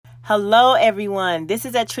Hello, everyone. This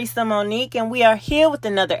is Atrisa Monique, and we are here with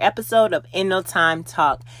another episode of In No Time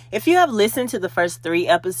Talk. If you have listened to the first 3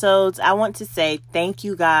 episodes, I want to say thank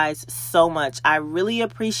you guys so much. I really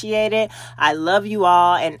appreciate it. I love you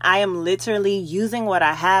all, and I am literally using what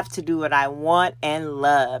I have to do what I want and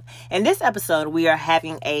love. In this episode, we are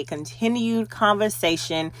having a continued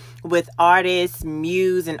conversation with artist,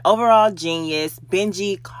 muse, and overall genius,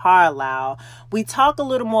 Benji Carlisle. We talk a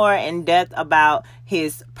little more in depth about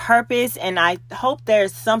his purpose, and I hope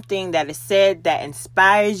there's something that is said that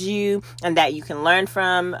inspires you and that you can learn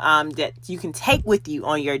from, that you can take with you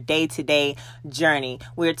on your day-to-day journey.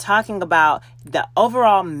 We're talking about the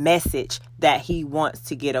overall message that he wants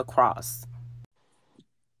to get across.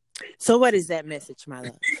 So what is that message, my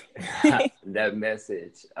love? That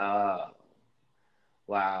message,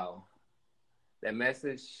 wow. That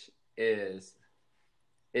message is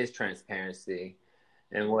transparency.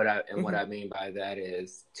 And what I mean by that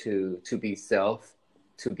is to be self,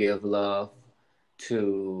 to give love,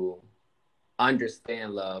 to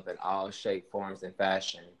understand love in all shape, forms, and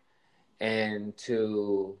fashion, and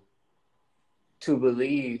to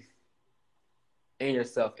believe in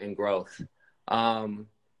yourself and growth. I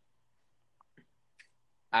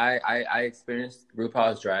experienced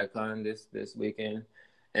RuPaul's DragCon this weekend,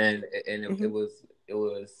 and it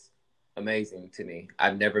was amazing to me.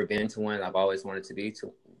 I've never been to one. I've always wanted to be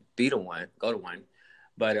to one, go to one,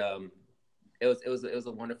 but it was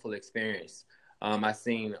a wonderful experience. I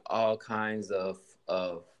seen all kinds of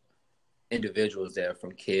individuals there,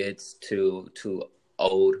 from kids to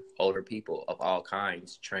older people of all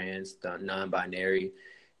kinds, trans, non-binary,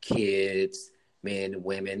 kids, men,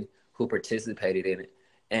 women who participated in it.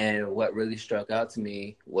 And what really struck out to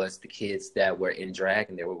me was the kids that were in drag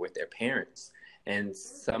and they were with their parents. And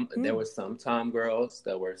there were some tom girls,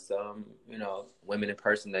 there were some, women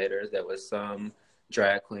impersonators, there were some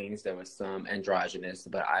drag queens, there were some androgynous.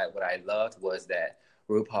 But what I loved was that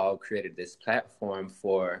RuPaul created this platform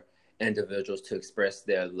for individuals to express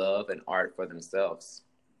their love and art for themselves.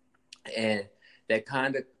 And that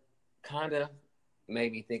kind of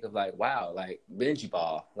made me think of wow, Benji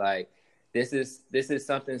Ball. This is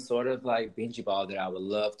something sort of like Benji Ball that I would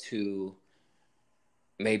love to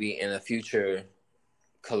maybe in the future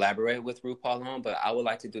collaborate with RuPaul on, but I would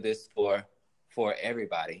like to do this for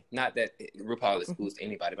everybody. Not that RuPaul excludes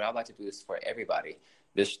anybody, but I'd like to do this for everybody.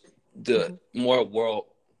 More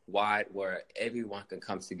worldwide, where everyone can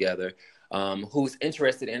come together, who's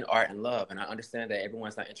interested in art and love. And I understand that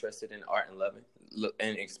everyone's not interested in art and love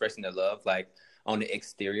and expressing their love on the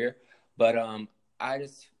exterior. But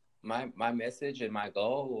my message and my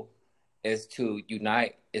goal is to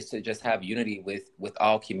unite, is to just have unity with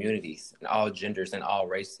all communities and all genders and all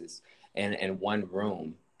races, and in one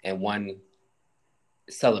room and one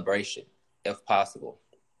celebration, if possible.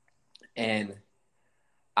 And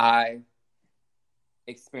I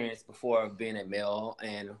experienced before being a male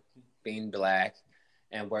and being Black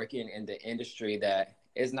and working in the industry that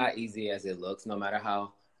is not easy as it looks, no matter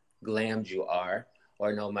how glammed you are,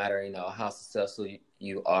 or no matter, how successful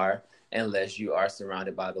you are, unless you are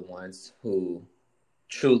surrounded by the ones who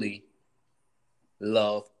truly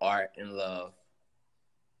love art and love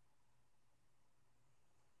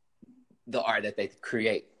the art that they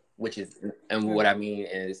create, which is, and what I mean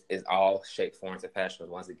is all shapes, forms, and fashions.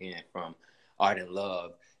 Once again, from art and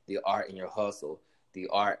love, the art in your hustle, the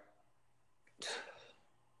art.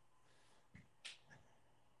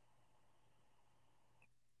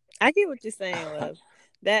 I get what you're saying, love.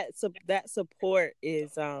 That support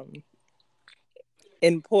is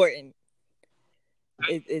important.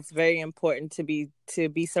 It's very important to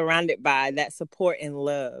be surrounded by that support and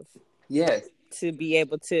love. Yes. To be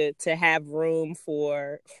able to have room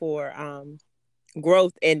for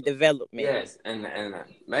growth and development. Yes, and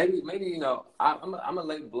maybe I'm a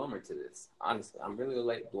late bloomer to this. Honestly, I'm really a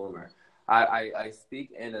late bloomer. I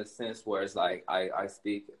speak in a sense where it's I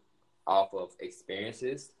speak off of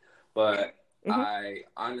experiences, but I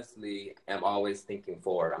honestly am always thinking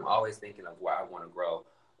forward. I'm always thinking of where I want to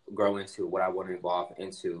grow into, what I want to evolve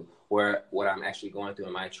into, what I'm actually going through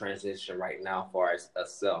in my transition right now for a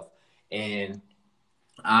self. And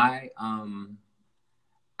I am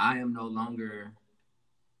no longer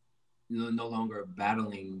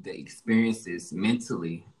battling the experiences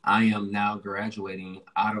mentally. I am now graduating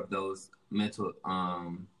out of those mental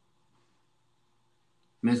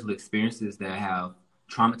experiences that have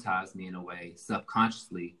traumatized me in a way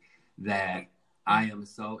subconsciously, that I am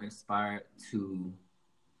so inspired to,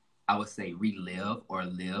 I would say, relive or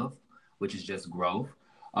live, which is just growth,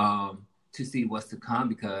 to see what's to come,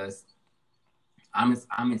 because I'm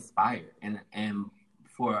inspired. And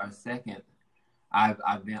for a second,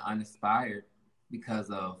 I've been uninspired because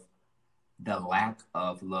of the lack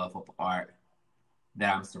of love of art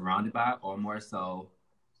that I'm surrounded by, or more so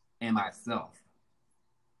in myself.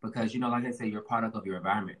 Because, like I said, you're a product of your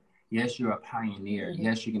environment. Yes, you're a pioneer. Mm-hmm.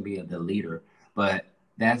 Yes, you can be the leader, but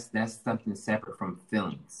that's something separate from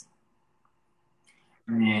feelings.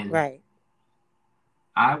 And Right.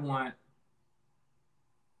 I want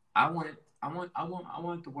I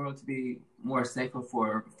want the world to be more safer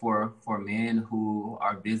for men who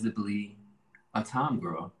are visibly a tom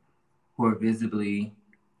girl, who are visibly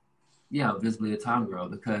a tom girl,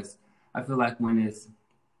 because I feel like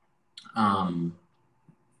um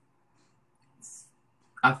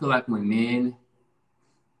when men,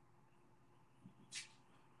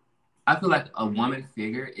 I feel like a woman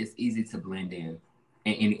figure is easy to blend in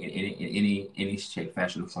any shape,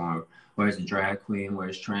 fashion, or form. Whether it's a drag queen, where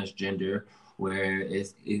it's transgender, where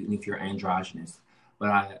it's even if you're androgynous.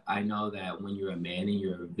 But I know that when you're a man and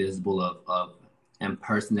you're visible of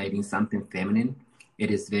impersonating something feminine,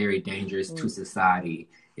 it is very dangerous to society.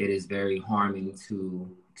 It is very harming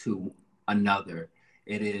to another.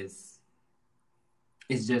 It's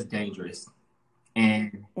just dangerous.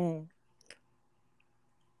 And Mm.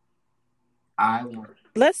 I want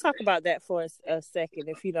Let's talk about that for a second,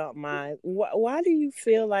 if you don't mind. Why do you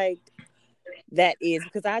feel like that is?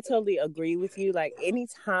 Because I totally agree with you. Like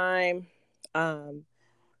anytime um,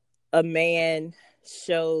 a man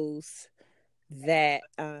shows that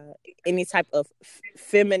any type of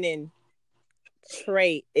feminine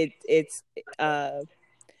trait, uh,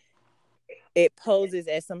 it poses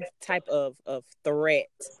as some type of threat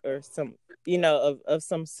or some of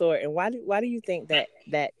some sort. And why do you think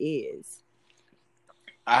that is?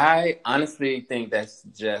 I honestly think that's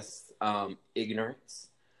just ignorance.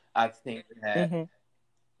 I think that Mm-hmm.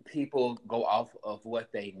 people go off of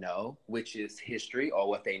what they know, which is history, or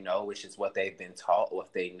what they know, which is what they've been taught, or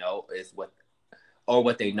what they know is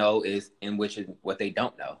what they know is, in which is what they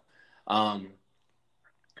don't know. Um,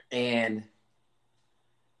 and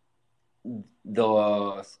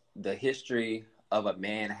the history of a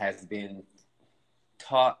man has been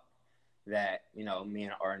taught that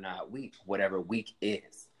men are not weak, whatever weak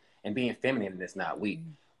is, and being feminine is not weak.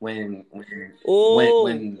 When when when Oh,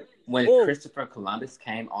 when when oh. Christopher Columbus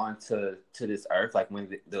came onto this earth, like on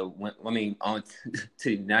to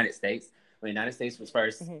the United States, when the United States was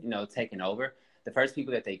first Mm-hmm. taken over, the first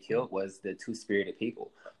people that they killed was the two-spirited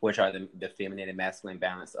people, which are the feminine and masculine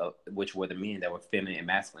balance of which were the men that were feminine and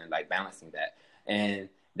masculine, like balancing that. And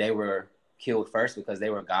they were killed first because they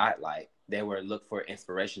were godlike. They were looked for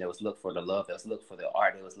inspiration. They was looked for the love. They was looked for the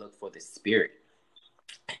art. They was looked for the spirit.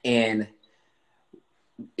 And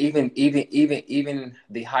even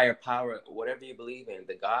the higher power, whatever you believe in,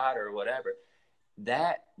 the God or whatever,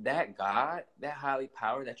 that God, that highly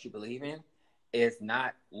power that you believe in, is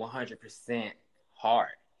not 100% hard.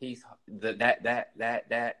 He's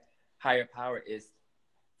that higher power is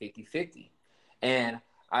 50-50. And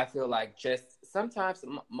I feel like just sometimes,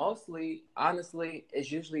 mostly, honestly,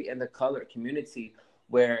 it's usually in the colored community,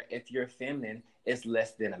 where if you're feminine, it's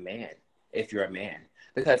less than a man if you're a man.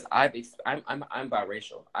 Because I'm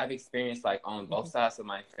biracial. I've experienced, like, on both Mm-hmm. sides of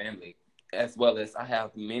my family, as well as I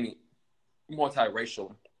have many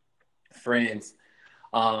multiracial friends,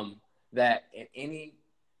 that in any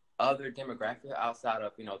other demographic outside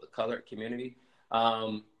of the colored community,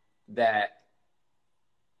 that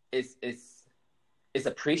it's it's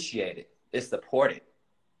appreciated, it's supported.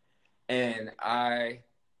 And I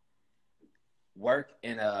work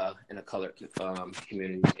in a colored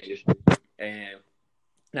community industry, and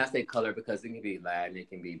I say color because it can be Latin, it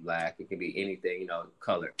can be black, it can be anything,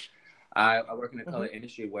 color. I work in a Mm-hmm. color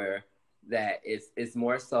industry where that it's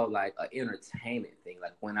more so like an entertainment thing.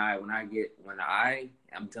 Like when I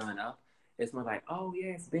am done up, it's more like, oh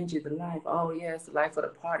yes, Benji the life. Oh yes, the life of the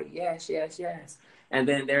party. Yes, yes, yes. And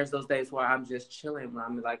then there's those days where I'm just chilling, when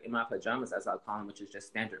I'm like in my pajamas, as I call them, which is just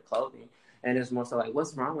standard clothing. And it's more so like,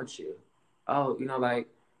 what's wrong with you? Oh, like,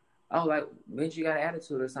 oh, like, Benji, you got an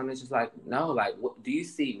attitude or something. It's just like, no, like, what, do you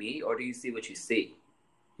see me, or do you see what you see?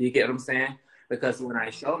 You get what I'm saying? Because when I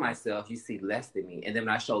show myself, you see less than me, and then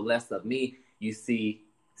when I show less of me, you see,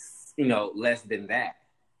 less than that.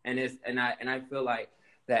 And I feel like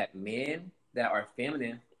that men that are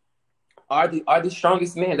feminine are the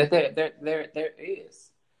strongest men that there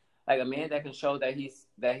is. Like a man that can show that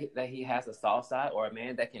he has a soft side, or a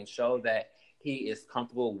man that can show that he is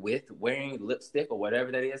comfortable with wearing lipstick or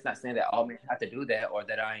whatever that is. Not saying that all men have to do that, or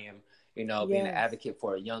that I am, being an Yes. advocate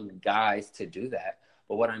for young guys to do that.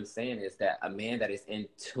 But what I'm saying is that a man that is in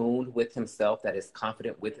tune with himself, that is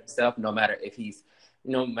confident with himself, no matter if he's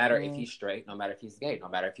straight, no matter if he's gay, no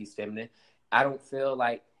matter if he's feminine, I don't feel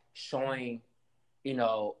like showing,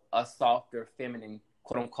 a softer, feminine,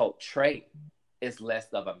 quote unquote, trait is less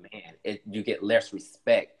of a man. You get less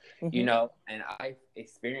respect, and I've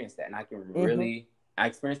experienced that, and I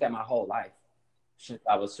experienced that my whole life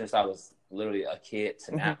since I was literally a kid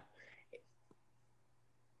to now.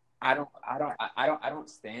 I don't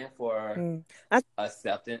stand for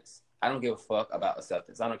acceptance. I don't give a fuck about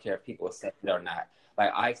acceptance. I don't care if people accept it or not.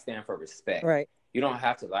 Like, I stand for respect. Right. You don't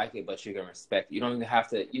have to like it, but you can respect it. You don't even have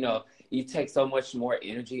to, you take so much more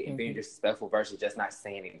energy in being disrespectful versus just not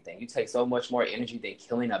saying anything. You take so much more energy than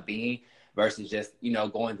killing a being versus just,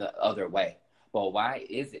 going the other way. But why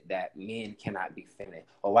is it that men cannot be feminine?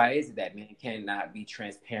 Or why is it that men cannot be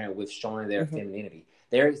transparent with showing their femininity?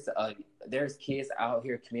 There's kids out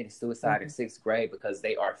here committing suicide in 6th grade because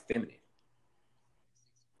they are feminine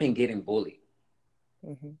and getting bullied.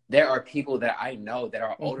 There are people that I know that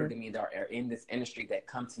are older than me that are in this industry that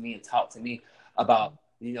come to me and talk to me about,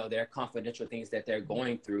 their confidential things that they're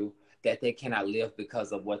going through that they cannot live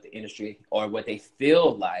because of what the industry or what they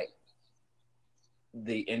feel like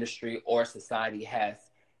the industry or society has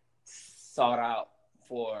sought out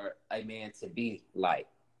for a man to be like.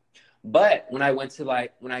 But when I go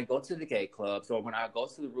to the gay clubs, or when I go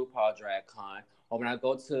to the RuPaul Drag Con, or when I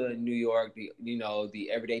go to New York, the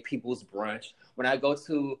Everyday People's Brunch, when I go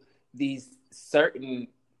to these certain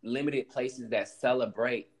limited places that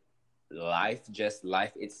celebrate life, just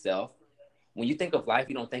life itself, when you think of life,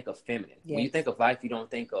 you don't think of feminine. Yes. When you think of life, you don't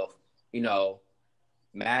think of,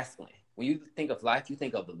 masculine. When you think of life, you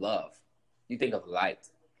think of love. You think of light.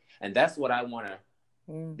 And that's what I want to.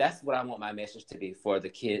 That's what I want my message to be for the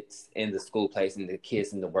kids in the school place and the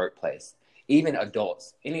kids in the workplace, even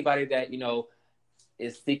adults, anybody that,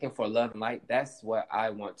 is seeking for love and light. That's what I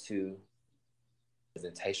want to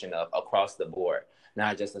presentation of across the board,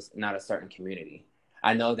 not a certain community.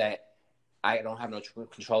 I know that I don't have no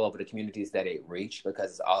control over the communities that it reach because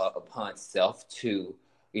it's all upon self to,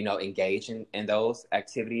 engage in those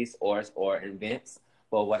activities or events.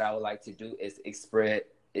 But what I would like to do is spread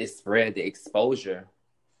the exposure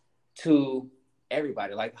to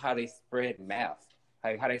everybody, like how they spread math,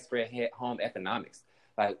 like how they spread home economics.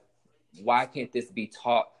 Like, why can't this be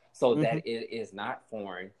taught so that it is not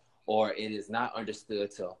foreign or it is not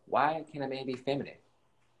understood to why can a man be feminine?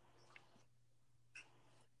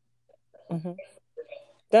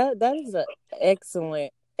 That is an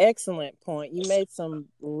excellent point. You made some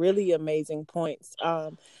really amazing points.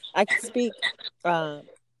 I can speak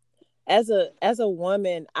as a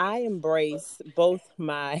woman. I embrace both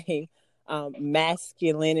my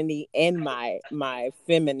masculinity and my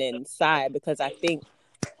feminine side because I think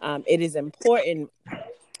it is important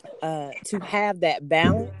to have that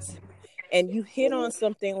balance. And you hit on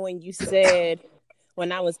something when you said,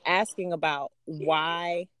 when I was asking about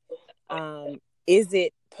why is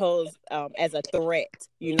it posed as a threat,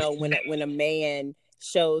 when a man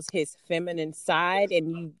shows his feminine side,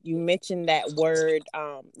 and you mentioned that word,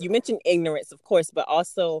 you mentioned ignorance, of course, but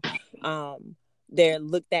also they're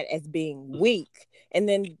looked at as being weak. And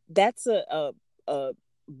then that's a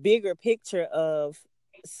bigger picture of,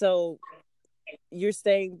 so you're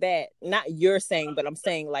saying that, not you're saying, but I'm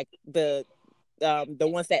saying like the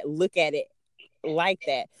ones that look at it like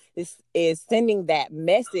that is sending that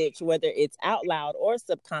message, whether it's out loud or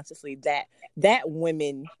subconsciously, that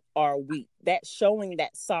women are weak. That showing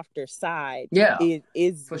that softer side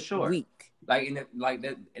is for sure weak. Like in the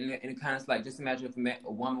kind of like, just imagine if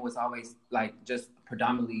a woman was always like just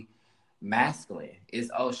predominantly masculine.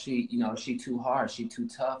 Is she she too hard, she too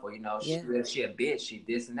tough, or she a bitch, she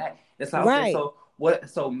this and that. It's like, okay, so what?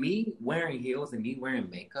 So me wearing heels and me wearing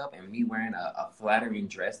makeup and me wearing a flattering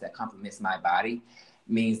dress that complements my body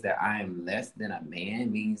means that I am less than a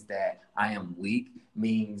man, means that I am weak,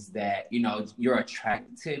 means that you're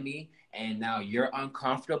attracted to me and now you're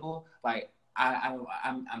uncomfortable. Like I'm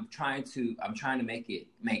trying to make it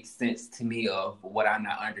make sense to me of what I'm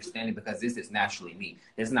not understanding, because this is naturally me.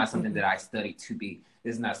 This is not something that I studied to be.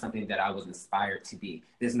 This is not something that I was inspired to be.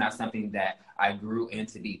 This is not something that I grew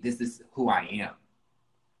into be. This is who I am.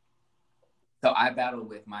 So I battle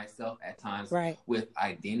with myself at times with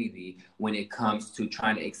identity when it comes to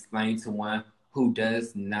trying to explain to one who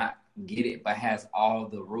does not get it, but has all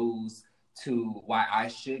the rules to why I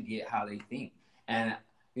should get how they think. And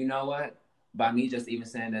you know what? By me just even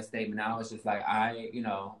saying that statement, I was just like, I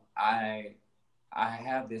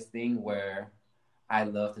have this thing where I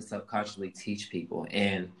love to subconsciously teach people.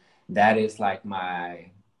 And that is like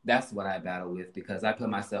that's what I battle with, because I put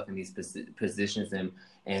myself in these positions and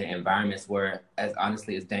environments where, as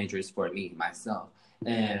honestly, it's dangerous for me, myself.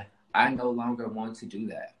 And I no longer want to do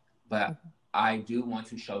that. But I do want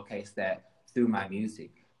to showcase that through my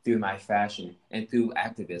music, through my fashion, and through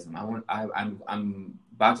activism. I'm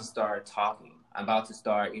about to start talking. I'm about to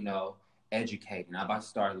start, educating. I'm about to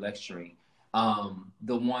start lecturing.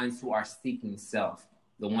 The ones who are seeking self,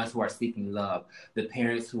 the ones who are seeking love, the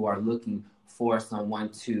parents who are looking for someone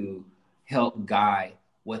to help guide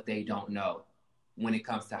what they don't know when it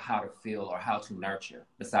comes to how to feel or how to nurture,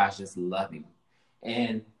 besides just loving.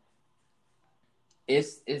 And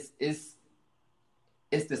it's it's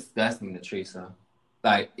disgusting, Teresa.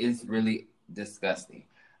 Like, it's really disgusting.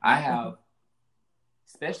 I have,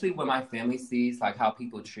 especially when my family sees like how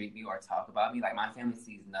people treat me or talk about me. Like, my family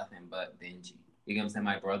sees nothing but Benji. You get what I'm saying?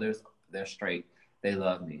 My brothers, they're straight. They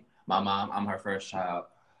love me. My mom, I'm her first child.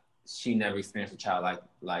 She never experienced a child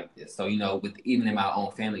like this. So, with even in my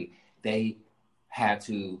own family, they had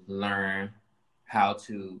to learn how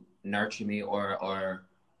to nurture me or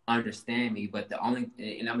understand me. But the only,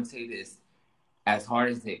 and I'm gonna tell you this, as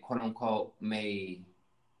hard as it quote unquote may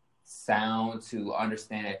sound to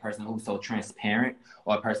understand a person who's so transparent,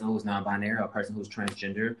 or a person who's non-binary, or a person who's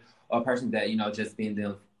transgender, or a person that, just being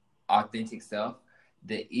their authentic self,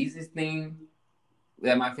 the easiest thing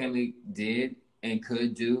that my family did and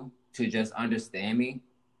could do to just understand me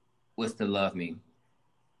was to love me.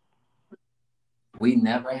 We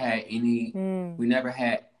never had any, we never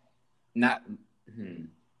had, not,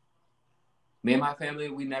 me and my family,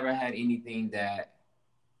 we never had anything that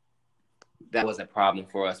was a problem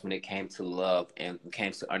for us when it came to love and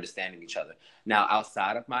came to understanding each other. Now,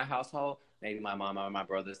 outside of my household, maybe my mom or my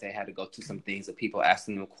brothers, they had to go through some things of people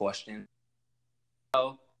asking them questions,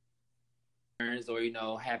 or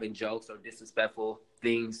having jokes or disrespectful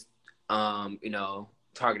things,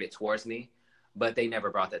 targeted towards me. But they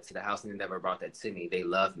never brought that to the house, and they never brought that to me. They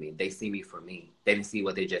love me. They see me for me. They didn't see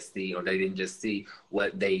what they just see, or they didn't just see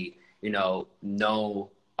what they, know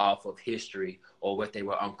off of history, or what they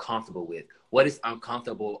were uncomfortable with. What is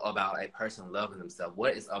uncomfortable about a person loving themselves?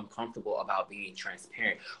 What is uncomfortable about being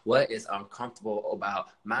transparent? What is uncomfortable about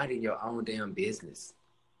minding your own damn business?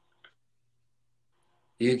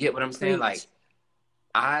 You get what I'm saying? Like,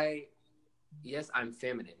 yes, I'm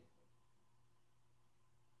feminine.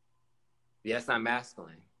 Yes, I'm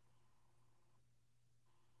masculine.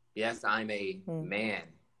 Yes, I'm a man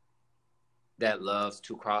that loves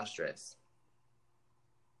to cross dress.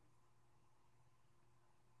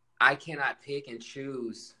 I cannot pick and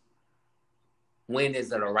choose when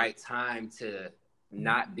is it the right time to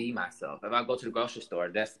not be myself. If I go to the grocery store,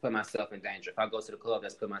 that's put myself in danger. If I go to the club,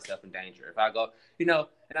 that's put myself in danger. If I go, and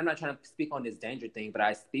I'm not trying to speak on this danger thing, but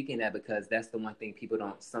I speak in that because that's the one thing people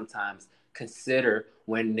don't sometimes consider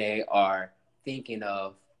when they are thinking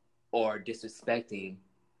of or disrespecting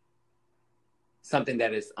something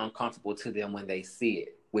that is uncomfortable to them when they see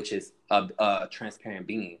it, which is a transparent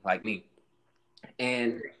being like me.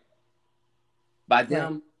 And by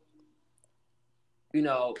them,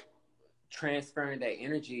 transferring that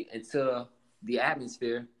energy into the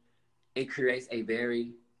atmosphere, it creates a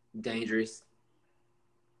very dangerous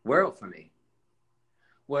world for me,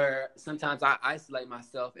 where sometimes I isolate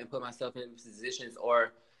myself and put myself in positions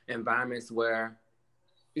or environments where,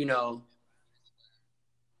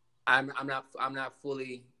 I'm not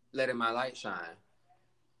fully letting my light shine.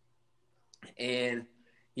 And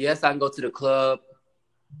yes, I can go to the club,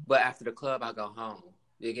 but after the club, I go home.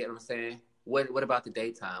 You get what I'm saying? What about the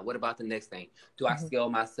daytime? What about the next thing? Do I scale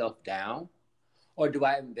myself down, or do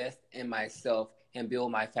I invest in myself and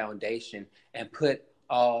build my foundation and put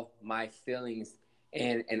all my feelings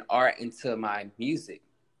and art into my music,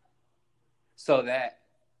 so that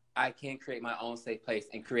I can create my own safe place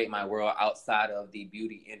and create my world outside of the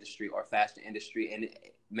beauty industry or fashion industry, and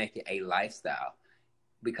make it a lifestyle,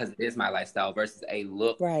 because it is my lifestyle versus a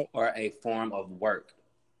look or a form of work.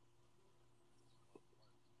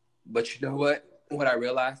 But you know what? What I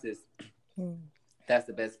realized is that's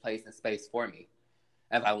the best place and space for me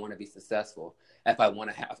if I want to be successful, if I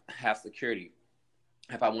want to have security,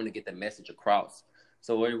 if I want to get the message across.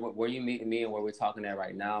 So where you meet me and where we're talking at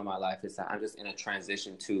right now in my life is I'm just in a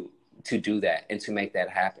transition to do that and to make that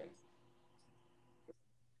happen.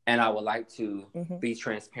 And I would like to be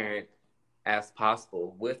transparent as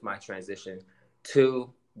possible with my transition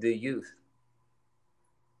to the youth.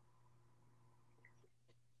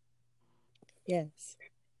 Yes.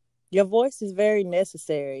 Your voice is very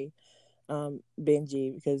necessary,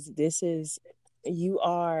 Benji, because you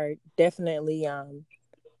are definitely,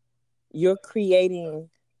 you're creating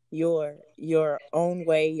your own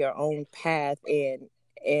way, your own path, and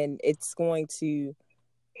it's going to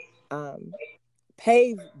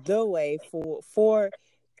pave the way for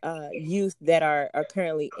youth that are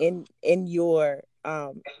currently in your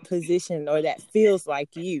position, or that feels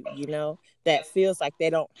like you know, that feels like they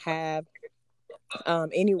don't have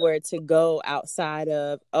anywhere to go outside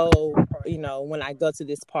of, oh, you know, when I go to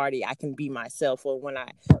this party I can be myself, or when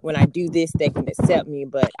I do this they can accept me,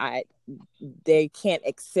 but they can't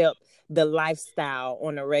accept the lifestyle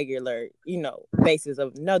on a regular, you know, basis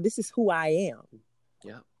of, no, this is who I am.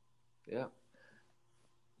 Yep. Yep.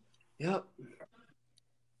 Yep.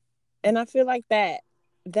 And I feel like that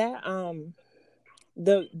the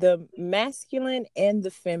masculine and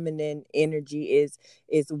the feminine energy is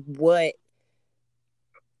what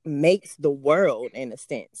makes the world, in a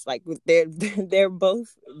sense. Like, they're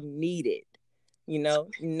both needed, you know.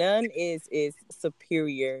 None is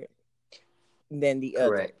superior than the other.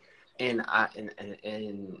 Correct. And I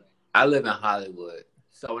live in Hollywood.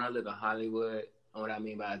 So when I live in Hollywood, what I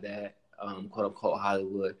mean by that, quote unquote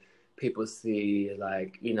Hollywood, people see,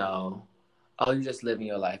 like, you know, oh, you're just living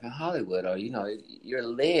your life in Hollywood, or, you know, you're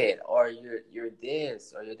lit, or you're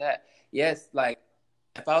this, or you're that. Yes, like,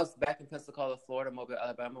 if I was back in Pensacola, Florida, Mobile,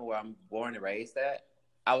 Alabama, where I'm born and raised at,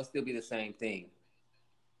 I would still be the same thing.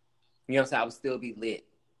 You know what I'm saying? I would still be lit.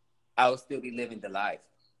 I would still be living the life,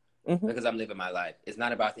 Mm-hmm. because I'm living my life. It's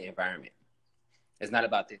not about the environment. It's not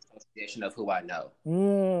about the association of who I know.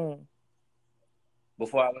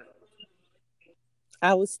 Before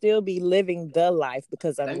I would still be living the life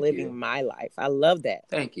because I'm thank living you. my life. I love that.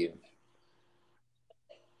 Thank you.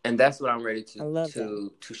 And that's what I'm ready I love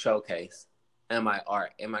that. to showcase in my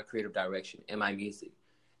art, in my creative direction, in my music,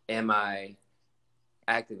 in my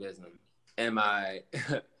activism, in my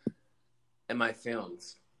in my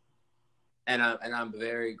films. And I'm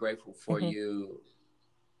very grateful for you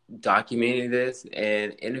documenting this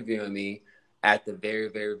and interviewing me at the very,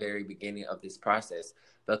 very, very beginning of this process,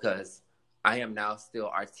 because I am now still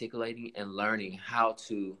articulating and learning how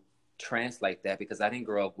to translate that, because I didn't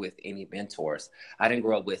grow up with any mentors. I didn't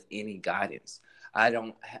grow up with any guidance. I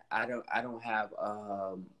don't have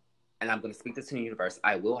and I'm going to speak this to the universe.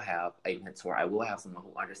 I will have a mentor. I will have someone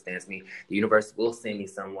who understands me. The universe will send me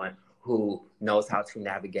someone who knows how to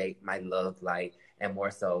navigate my love, light, and more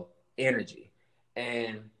so energy.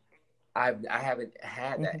 And I haven't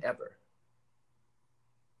had that ever.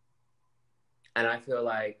 And I feel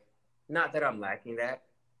like, not that I'm lacking that,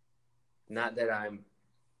 not that I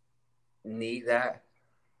need that,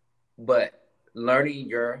 but learning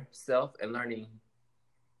yourself and learning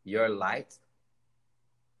your light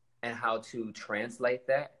and how to translate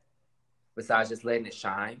that, besides just letting it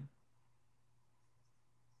shine,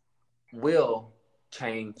 will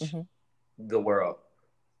change the world.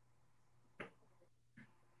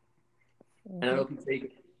 And I know people say,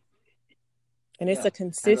 and it's a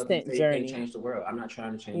consistent journey. Change the world. I'm not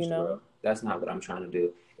trying to change you the know? world. That's not what I'm trying to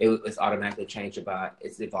do. It's automatically changed by,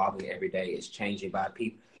 it's evolving every day. It's changing by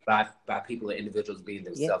people, by people and individuals being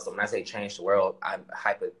themselves. So when I say change the world, I'm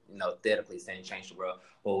hypothetically saying change the world.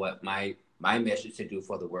 But what my message to do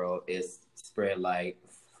for the world is spread light,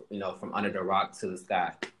 from under the rock to the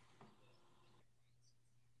sky.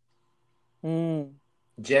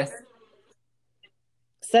 Just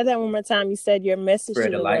say that one more time. You said your message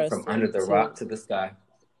spread to the the light world from under the rock to the sky.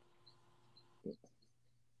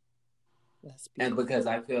 And because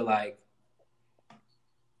I feel like,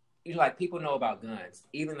 people know about guns.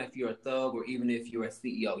 Even if you're a thug, or even if you're a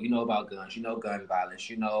CEO, you know about guns. You know gun violence.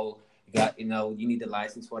 You need the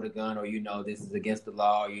license for the gun, or this is against the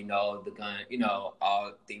law, or the gun.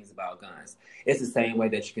 All things about guns. It's the same way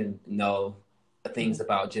that you can know things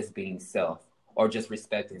about just being self, or just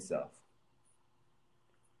respecting self.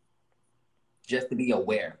 Just to be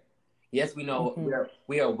aware. Yes, we know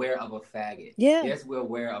we are aware of a faggot. Yeah. Yes, we're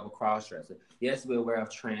aware of a crossdresser. Yes, we're aware of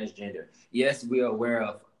transgender. Yes, we're aware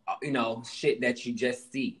of shit that you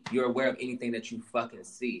just see. You're aware of anything that you fucking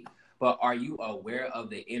see. But are you aware of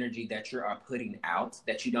the energy that you are putting out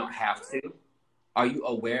that you don't have to? Are you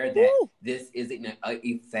aware that this isn't an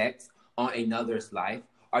effect on another's life?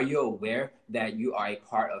 Are you aware that you are a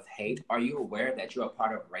part of hate? Are you aware that you're a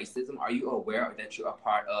part of racism? Are you aware that you're a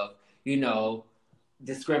part of,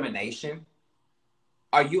 discrimination?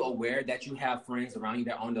 Are you aware that you have friends around you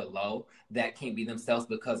that are on the low that can't be themselves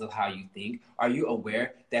because of how you think? Are you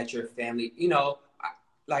aware that your family,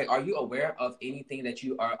 are you aware of anything that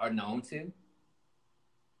you are known to?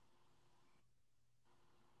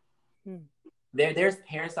 There's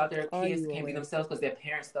parents out there, kids can't be themselves because their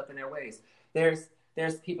parents stuck in their ways. There's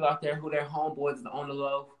people out there who their homeboys are on the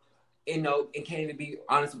low, and can't even be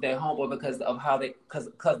honest with their homeboy because of how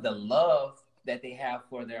because the love that they have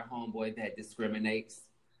for their homeboy that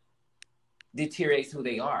deteriorates who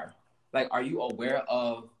they are. Like, are you aware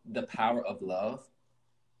of the power of love?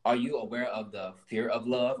 Are you aware of the fear of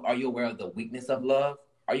love? Are you aware of the weakness of love?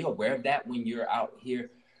 Are you aware of that when you're out here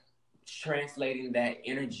translating that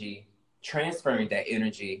energy, transferring that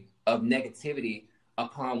energy of negativity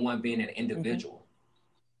upon one being an individual?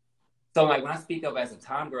 So, like, when I speak of as a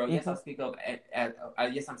Tom girl, yes, I speak of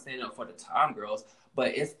yes, I'm standing up for the Tom girls,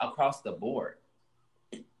 but it's across the board.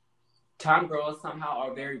 Tom girls somehow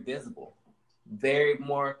are very visible, very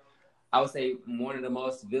more, I would say, one of the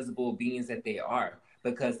most visible beings that they are,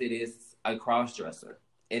 because it is a cross dresser.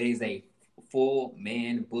 It is a full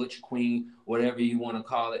man, butch queen, whatever you want to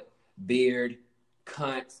call it, beard,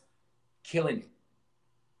 cunt, killing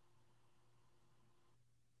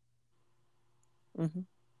it.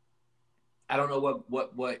 I don't know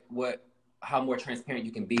how more transparent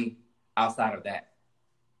you can be outside of that.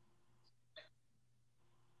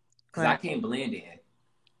 Because I can't blend in.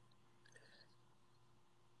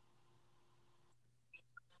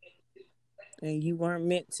 And you weren't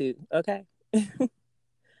meant to. Okay.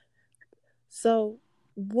 So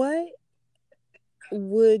what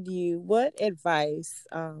advice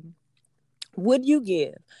would you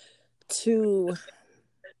give to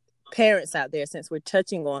parents out there, since we're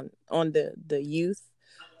touching on the youth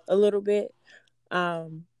a little bit,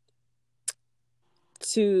 to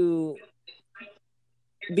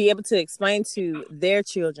be able to explain to their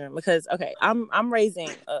children? Because okay, I'm raising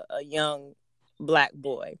a young Black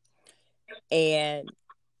boy, and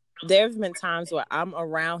there's been times where I'm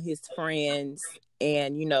around his friends,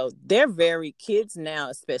 and they're very, kids now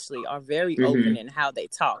especially are very open in how they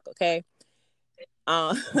talk. Okay.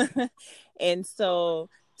 And so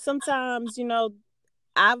sometimes,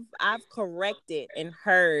 I've corrected and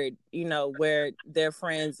heard, where their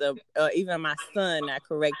friends of, even my son, I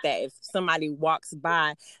correct that if somebody walks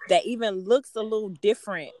by that even looks a little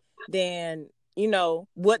different than,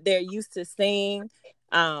 what they're used to seeing.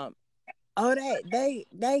 Oh, they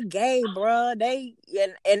gay, bro.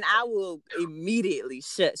 And I will immediately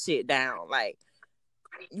shut shit down. Like,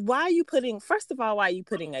 why are you putting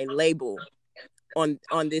a label on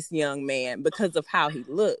this young man because of how he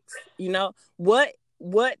looks? What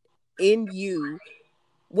in your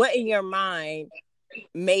mind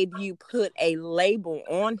made you put a label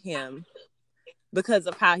on him because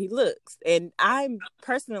of how he looks? And I'm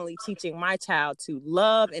personally teaching my child to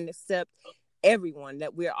love and accept everyone,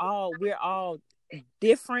 that we're all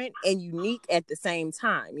different and unique at the same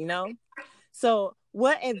time. So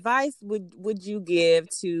what advice would you give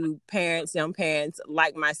to parents, young parents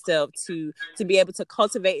like myself, to be able to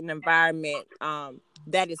cultivate an environment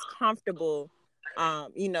that is comfortable,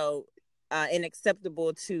 and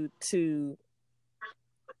acceptable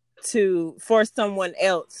for someone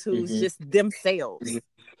else who's just themselves?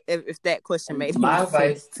 If that question made my any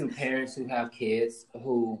advice sense. to parents who have kids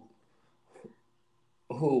who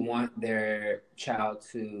want their child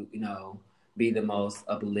to, be the most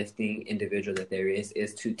uplifting individual that there is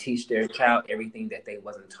to teach their child everything that they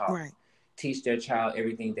wasn't taught. Right. Teach their child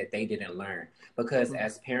everything that they didn't learn. Because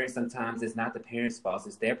as parents, sometimes it's not the parents' fault,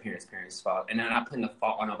 it's their parents' fault. And I'm not putting the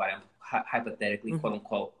fault on nobody, hypothetically, quote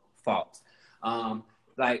unquote, fault.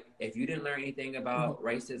 Like, if you didn't learn anything about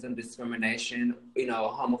racism, discrimination,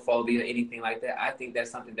 homophobia, anything like that, I think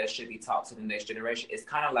that's something that should be taught to the next generation. It's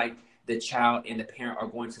kind of like the child and the parent are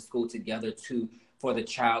going to school together for the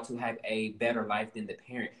child to have a better life than the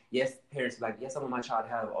parent. Yes, parents are like, yes, I want my child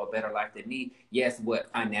to have a better life than me. Yes,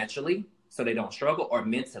 what, financially, so they don't struggle, or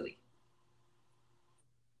mentally?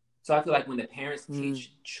 So I feel like when the parents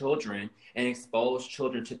teach children and expose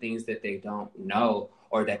children to things that they don't know,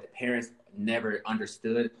 or that the parents never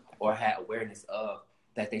understood or had awareness of,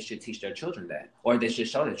 that they should teach their children that, or they should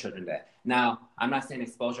show their children that. Now, I'm not saying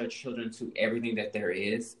expose your children to everything that there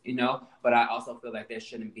is, but I also feel like there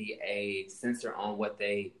shouldn't be a censor on what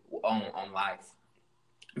they on life,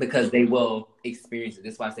 because they will experience it.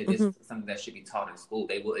 That's why I say this is something that should be taught in school.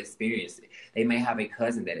 They will experience it. They may have a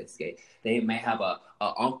cousin that is gay. They may have a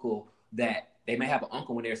uncle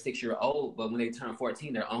when they're 6 years old, but when they turn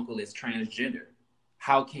 14, their uncle is transgender.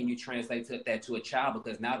 How can you translate that to a child?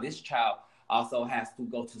 Because now this child also has to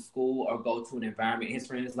go to school or go to an environment. His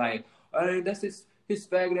friend is like, hey, that's his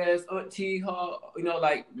faggot ass auntie,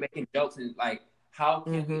 like making jokes. And like, how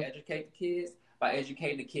can we educate the kids? By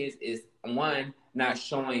educating the kids is, one, not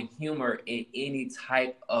showing humor in any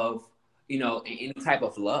type of,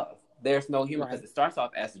 love. There's no humor, because it starts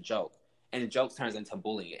off as a joke, and the joke turns into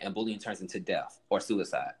bullying, and bullying turns into death or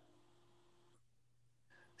suicide.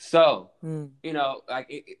 So, I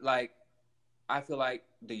feel like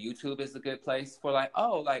the YouTube is a good place for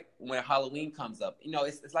when Halloween comes up,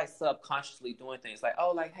 it's like subconsciously doing things like,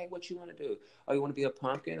 oh, like, hey, what you want to do? Oh, you want to be a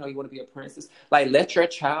pumpkin? Or you want to be a princess? Like, let your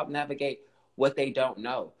child navigate what they don't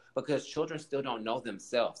know, because children still don't know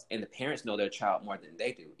themselves, and the parents know their child more than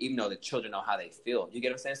they do, even though the children know how they feel. You get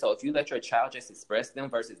what I'm saying? So if you let your child just express them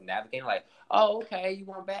versus navigating, like, oh, okay, you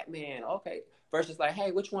want Batman, okay, versus like,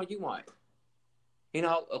 hey, which one you want? You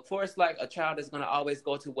know, of course, like a child is going to always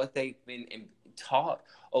go to what they've been taught,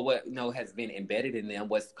 or what, you know, has been embedded in them,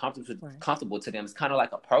 what's comfortable to them. It's kind of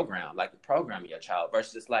like a program, like programming your child,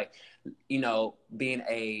 versus like, you know, being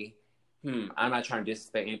a I'm not trying to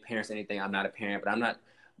disrespect any parents or anything. I'm not a parent, but I'm not,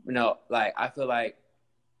 you know, like I feel like,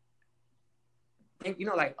 you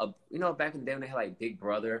know, like you know, back in the day when they had like Big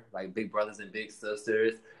Brother, like big brothers and big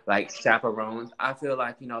sisters, like chaperones. I feel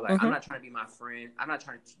like, you know, like I'm Mm-hmm. not trying to be my friend. I'm not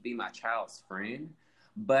trying to be my child's friend,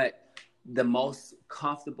 but the most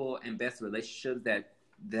comfortable and best relationships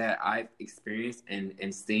that I've experienced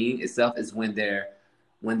and seen itself is when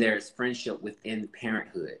there's friendship within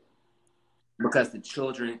parenthood, because the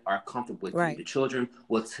children are comfortable with you. Right. The children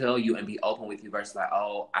will tell you and be open with you versus like,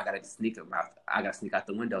 oh, I gotta sneak out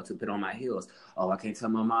the window to put on my heels. Oh, I can't tell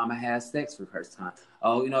my mom I had sex for the first time.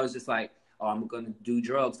 Oh, you know, it's just like, oh, I'm gonna do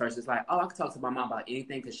drugs versus like, oh, I can talk to my mom about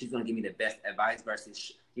anything because she's gonna give me the best advice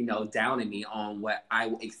versus, you know, downing me on what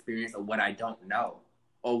I experience or what I don't know,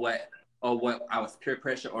 or what I was peer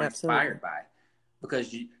pressure or Absolutely. inspired by.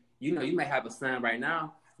 Because you know, you may have a son right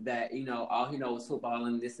now that, you know, all he knows is football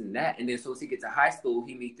and this and that, and then so as he gets to high school,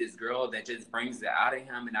 he meets this girl that just brings it out of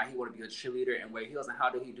him, and now he want to be a cheerleader and wear heels. And how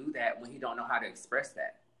do he do that when he don't know how to express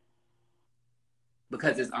that,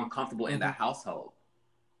 because it's uncomfortable in the Mm-hmm. household?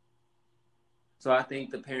 So I think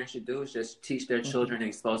the parents should do is just teach their Mm-hmm. children and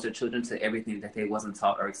expose their children to everything that they wasn't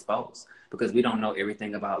taught or exposed, because we don't know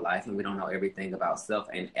everything about life and we don't know everything about self,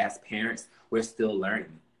 and as parents we're still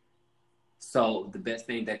learning. So the best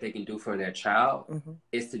thing that they can do for their child Mm-hmm.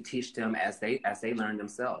 is to teach them as they learn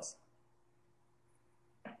themselves.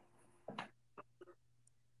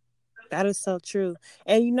 That is so true.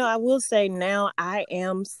 And I will say now I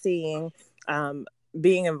am seeing, um,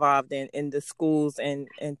 being involved in the schools and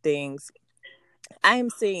things, I am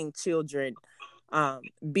seeing children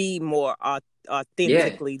be more Yeah,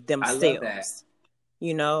 authentically I love that. themselves.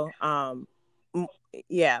 You know, m-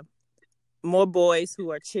 yeah, more boys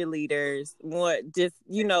who are cheerleaders, more just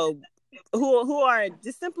who are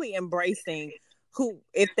just simply embracing who,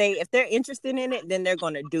 if they're interested in it, then they're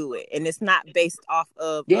going to do it, and it's not based off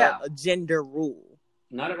of Yeah, a gender rule.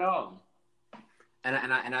 not at all. And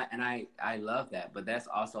I love that. But that's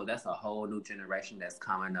a whole new generation that's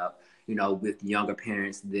coming up, you know, with younger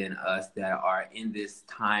parents than us that are in this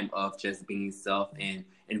time of just being self and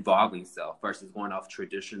involving self versus going off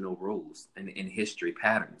traditional rules and history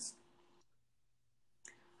patterns.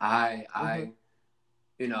 I Mm-hmm. I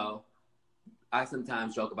you know, I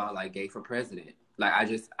sometimes joke about like gay for president. Like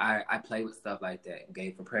I play with stuff like that,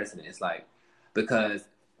 gay for president. It's like, because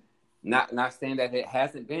not saying that it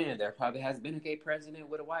hasn't been. There probably has been a gay president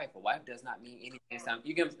with a wife. A wife does not mean anything.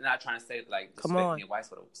 You get, not trying to say like Come disrespect on. being wife,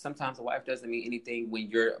 but sometimes a wife doesn't mean anything when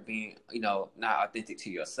you're being, you know, not authentic to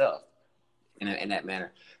yourself in that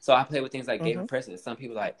manner. So I play with things like gay for Mm-hmm. president. Some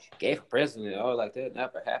people like gay for president, oh, like that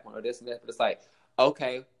never happened or this and that. But it's like,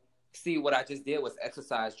 okay, see, what I just did was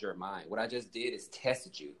exercise your mind. What I just did is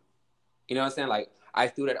tested you. You know what I'm saying? Like I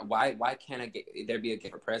threw that. Why can't there be a gay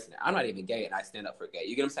for president? I'm not even gay, and I stand up for gay.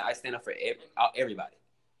 You get what I'm saying? I stand up for everybody.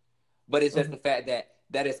 But it's just Mm-hmm. the fact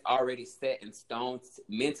that is already set in stone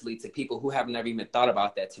mentally to people who have never even thought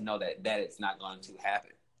about that, to know that it's not going to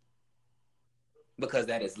happen, because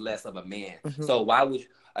that is less of a man. Mm-hmm. So why would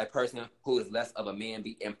a person who is less of a man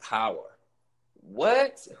be in power?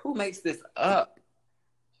 What? Who makes this up?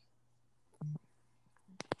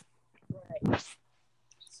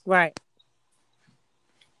 Right.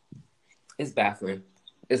 It's baffling.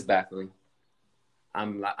 It's baffling.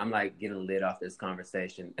 I'm like getting lit off this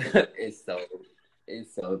conversation. It's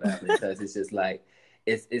so baffling, because it's just like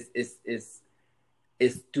it's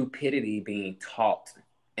stupidity being taught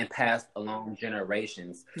and passed along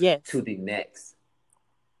generations to Yes. the next.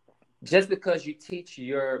 Just because you teach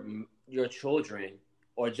your children,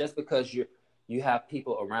 or just because you have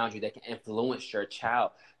people around you that can influence your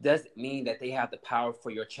child, doesn't mean that they have the power for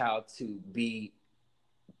your child to be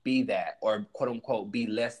that, or quote unquote be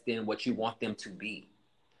less than what you want them to be.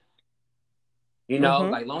 You know,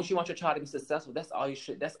 Mm-hmm. like, as long as you want your child to be successful, that's all you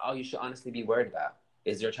should honestly be worried about,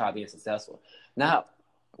 is your child being successful. Not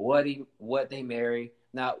what they marry,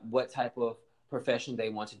 not what type of profession they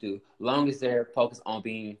want to do. Long as they're focused on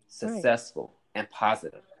being Right. successful and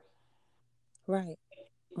positive. Right.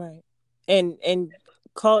 Right. And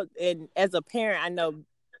as a parent, I know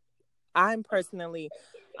I'm personally,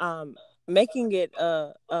 making it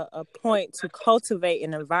a point to cultivate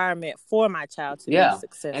an environment for my child to be Yeah,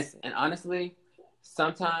 successful. and honestly,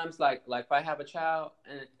 sometimes like if I have a child,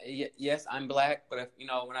 and yes, I'm black, but if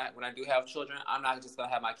when I do have children, I'm not just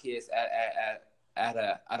gonna have my kids at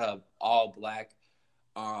a all black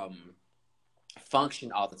um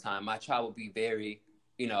function all the time. My child will be very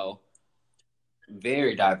you know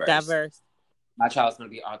very diverse. Diverse. My child's gonna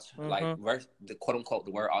be Mm-hmm. the quote unquote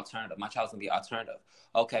the word alternative. My child's gonna be alternative.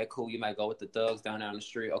 Okay, cool. You might go with the thugs down the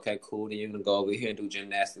street. Okay, cool. Then you're gonna go over here and do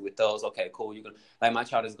gymnastics with those. Okay, cool. You're gonna like my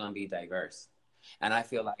child is gonna be diverse, and I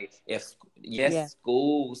feel like if Yeah. yes,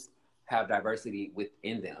 schools have diversity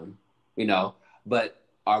within them, you know, but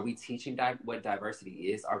are we teaching what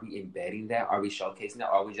diversity is? Are we embedding that? Are we showcasing that?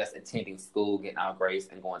 Or are we just attending school, getting our grades,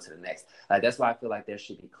 and going to the next? Like that's why I feel like there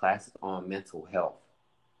should be classes on mental health.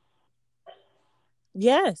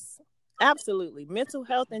 Yes. Absolutely. Mental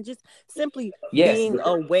health and just simply Yes, being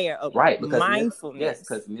aware of right, because mindfulness,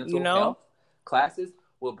 mental health classes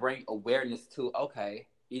will bring awareness to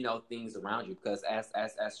things around you. Because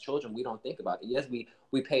as children, we don't think about it. Yes,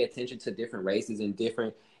 we pay attention to different races and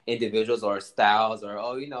different individuals or styles,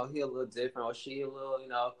 or he a little different or she a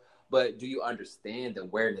little. But do you understand the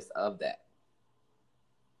awareness of that?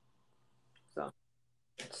 So,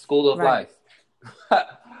 school of Right. life.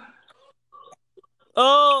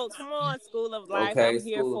 Oh, come on, School of Life. Okay, I'm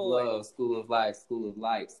here school of for it. love, school of life, school of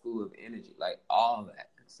light, school of energy, like all that.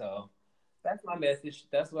 So that's my message.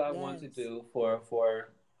 That's what I want to Yes. do for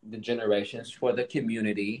the generations, for the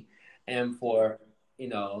community, and for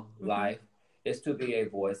Mm-hmm. life is to be a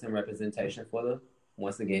voice and representation for the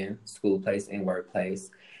once again school place and workplace,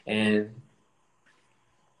 and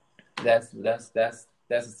that's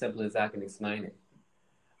as simple as I can explain it.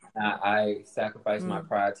 I sacrificed my Mm.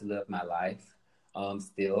 pride to live my life.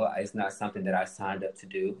 Still, it's not something that I signed up to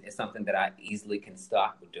do. It's something that I easily can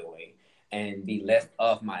stop doing and be less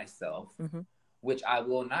of myself, Mm-hmm. which I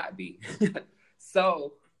will not be.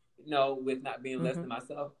 So, with not being less Mm-hmm. than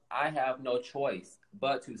myself, I have no choice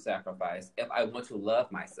but to sacrifice if I want to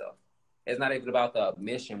love myself. It's not even about the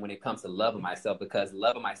mission when it comes to loving myself, because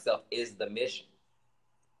loving myself is the mission.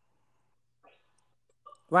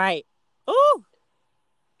 Right. Oh,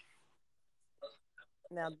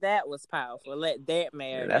 now that was powerful. Let that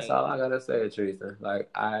And that's all marinate. I gotta say, Teresa. Like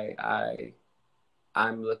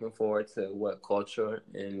I'm looking forward to what culture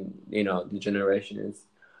and the generations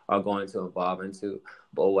are going to evolve into.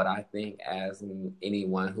 But what I think, as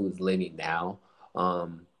anyone who's living now,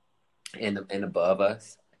 and above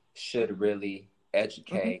us, should really Mm-hmm.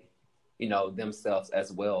 educate themselves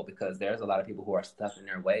as well, because there's a lot of people who are stuck in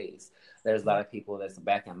their ways. There's a lot Yeah. of people that's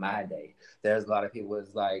back in my day. There's a lot of people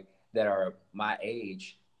that's like that are my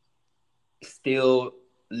age, still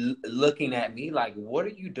looking at me like, what are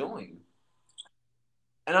you doing?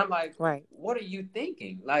 And I'm like, Right. what are you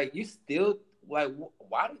thinking? Like, you still like,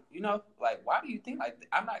 why do like, why do you think like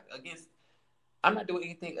I'm not doing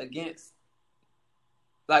anything against,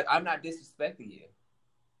 like, I'm not disrespecting you,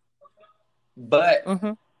 but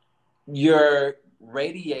Mm-hmm. you're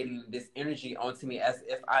radiating this energy onto me as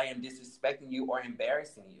if I am disrespecting you or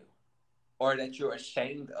embarrassing you, or that you're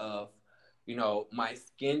ashamed of, my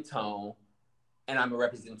skin tone, and I'm a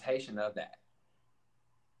representation of that.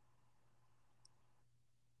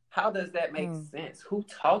 How does that make Mm. sense? Who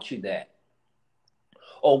taught you that?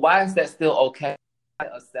 Or why is that still okay,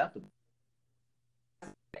 acceptable?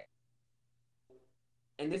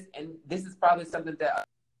 And this is probably something that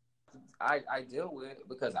I deal with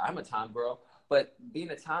because I'm a time girl. But being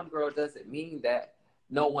a time girl doesn't mean that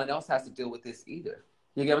no one else has to deal with this either.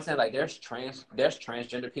 You get what I'm saying? Like, there's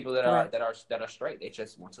transgender people that are Right. that are that are straight. They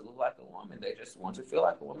just want to look like a woman. They just want to feel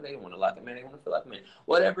like a woman. They want to like a man. They want to feel like a man.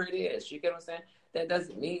 Whatever it is, you get what I'm saying? That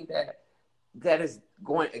doesn't mean that is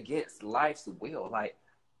going against life's will. Like,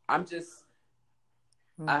 I'm just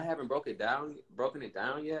I Mm. haven't broken it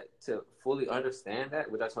down yet to fully understand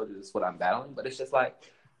that, which I told you this is what I'm battling. But it's just like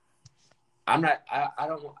I'm not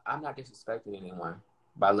disrespecting anyone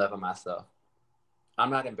by loving myself. I'm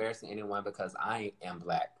not embarrassing anyone because I am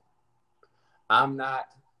black. I'm not,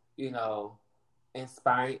 you know,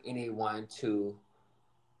 inspiring anyone to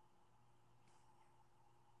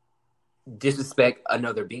disrespect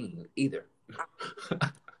another being either.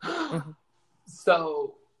 Mm-hmm.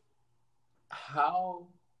 So how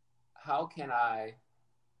how can I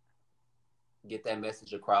get that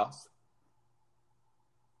message across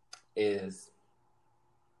is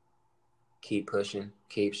keep pushing,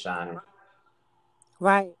 keep shining.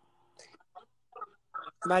 Right.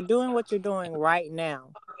 By doing what you're doing right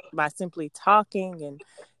now, by simply talking and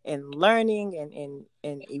and learning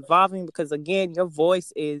and evolving, because again, your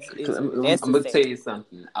voice is I'm gonna tell you necessary.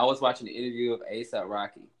 something. I was watching the interview of ASAP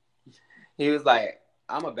Rocky. He was like,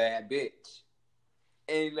 "I'm a bad bitch,"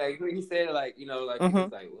 and like when he said, like, you know, like people Mm-hmm.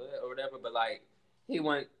 was like, "What?" or whatever, but like he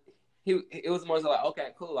went. He it was more so like, okay,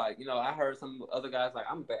 cool. Like, you know, I heard some other guys like,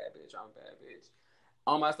 I'm a bad bitch. I'm a bad bitch.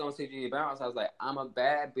 On my Stone CG Bounce, I was like, I'm a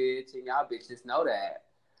bad bitch, and y'all bitches know that.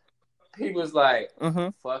 He was like, Mm-hmm.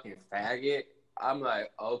 fucking faggot. I'm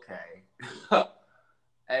like, okay.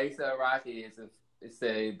 ASAP Rocky is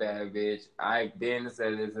a bad bitch. I been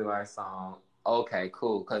said this in my song. Okay,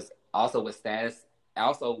 cool. Because also with status,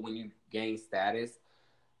 also when you gain status,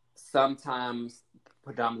 sometimes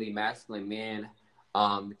predominantly masculine men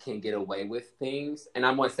can get away with things, and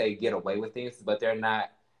I'm gonna say get away with things, but they're not.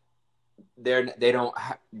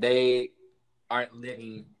 They aren't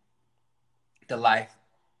living the life.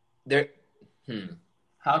 They're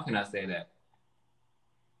How can I say that?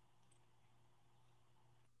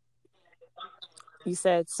 You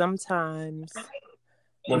said sometimes.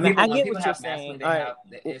 When people I when get people what you're have saying. masculine, they All right. have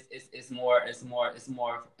it's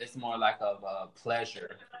more like of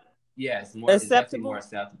pleasure. Yeah, it's definitely more Acceptable.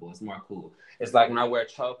 acceptable. It's more cool. It's like when I wear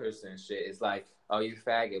chokers and shit. It's like, oh, you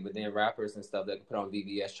faggot, but then rappers and stuff, they can put on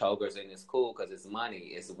VVS chokers and it's cool because it's money,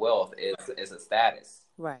 it's wealth, it's a status.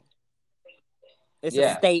 Right. It's a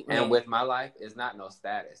Yeah, and statement. with my life, it's not no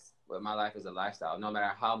status. But my life is a lifestyle. No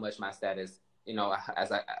matter how much my status, you know,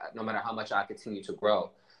 no matter how much I continue to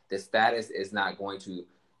grow, the status is not going to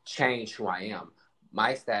change who I am.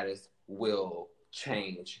 My status will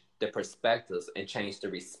change the perspectives and change the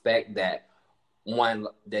respect that one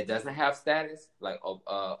that doesn't have status, like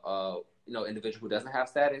individual who doesn't have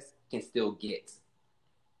status can still get.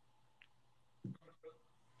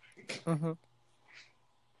 Mm-hmm.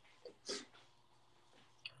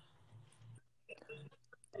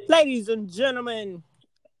 Ladies and gentlemen,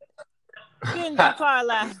 Benji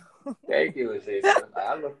Carlisle. Thank you, Jason.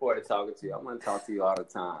 I look forward to talking to you. I'm gonna talk to you all the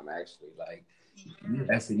time. Actually, like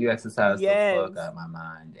you exercise the fuck Yes. out of my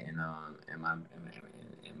mind and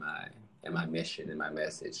my mission and my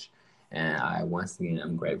message. And I once again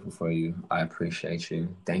I'm grateful for you. I appreciate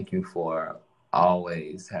you. Thank you for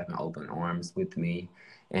always having open arms with me,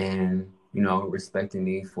 and respecting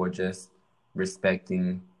me for just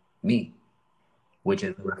respecting me, which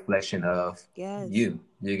is a reflection of Yes. you.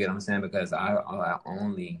 You get what I'm saying? Because I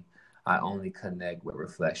only connect with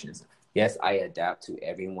reflections. Yes, I adapt to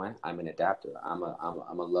everyone. I'm an adapter. I'm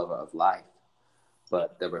a lover of life.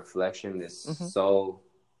 But the reflection is Mm-hmm.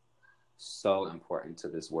 so important to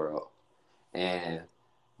this world. And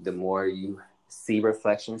the more you see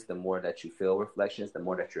reflections, the more that you feel reflections, the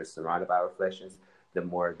more that you're surrounded by reflections, the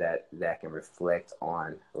more that can reflect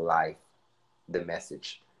on life, the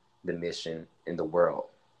message, the mission in the world,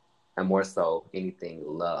 and more so anything,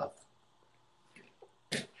 love.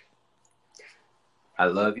 I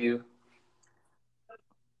love you.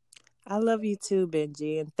 I love you too,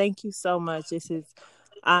 Benji, and thank you so much.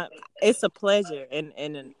 Uh, it's a pleasure and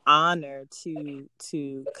an honor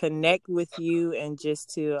to connect with you and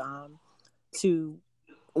just to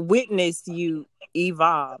witness you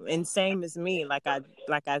evolve. And same as me, like I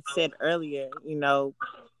said earlier,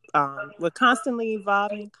 we're constantly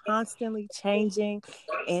evolving, constantly changing,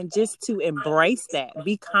 and just to embrace that.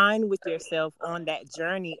 Be kind with yourself on that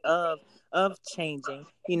journey of changing.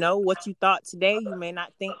 What you thought today, you may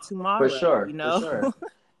not think For tomorrow. sure, for sure.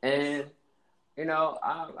 And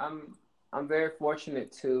I'm very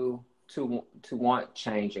fortunate to want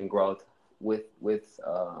change and growth with with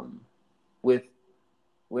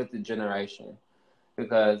with the generation,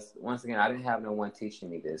 because once again I didn't have no one teaching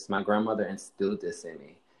me this. My grandmother instilled this in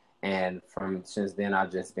me, and from since then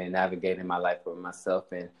I've just been navigating my life for myself,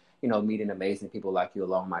 and meeting amazing people like you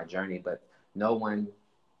along my journey. But no one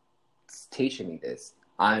teaching me this.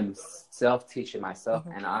 I'm self-teaching myself,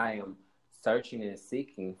 Mhm. and I am searching and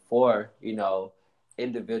seeking for,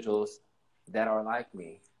 individuals that are like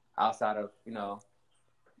me, outside of,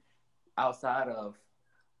 outside of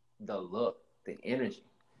the look, the energy.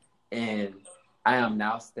 And I am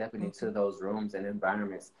now stepping into Mhm. those rooms and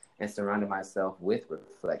environments and surrounding myself with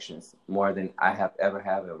reflections more than I have ever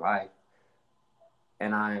had in life.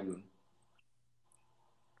 And I'm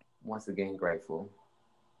once again grateful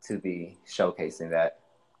to be showcasing that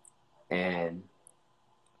and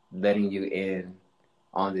letting you in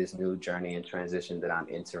on this new journey and transition that I'm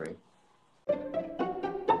entering.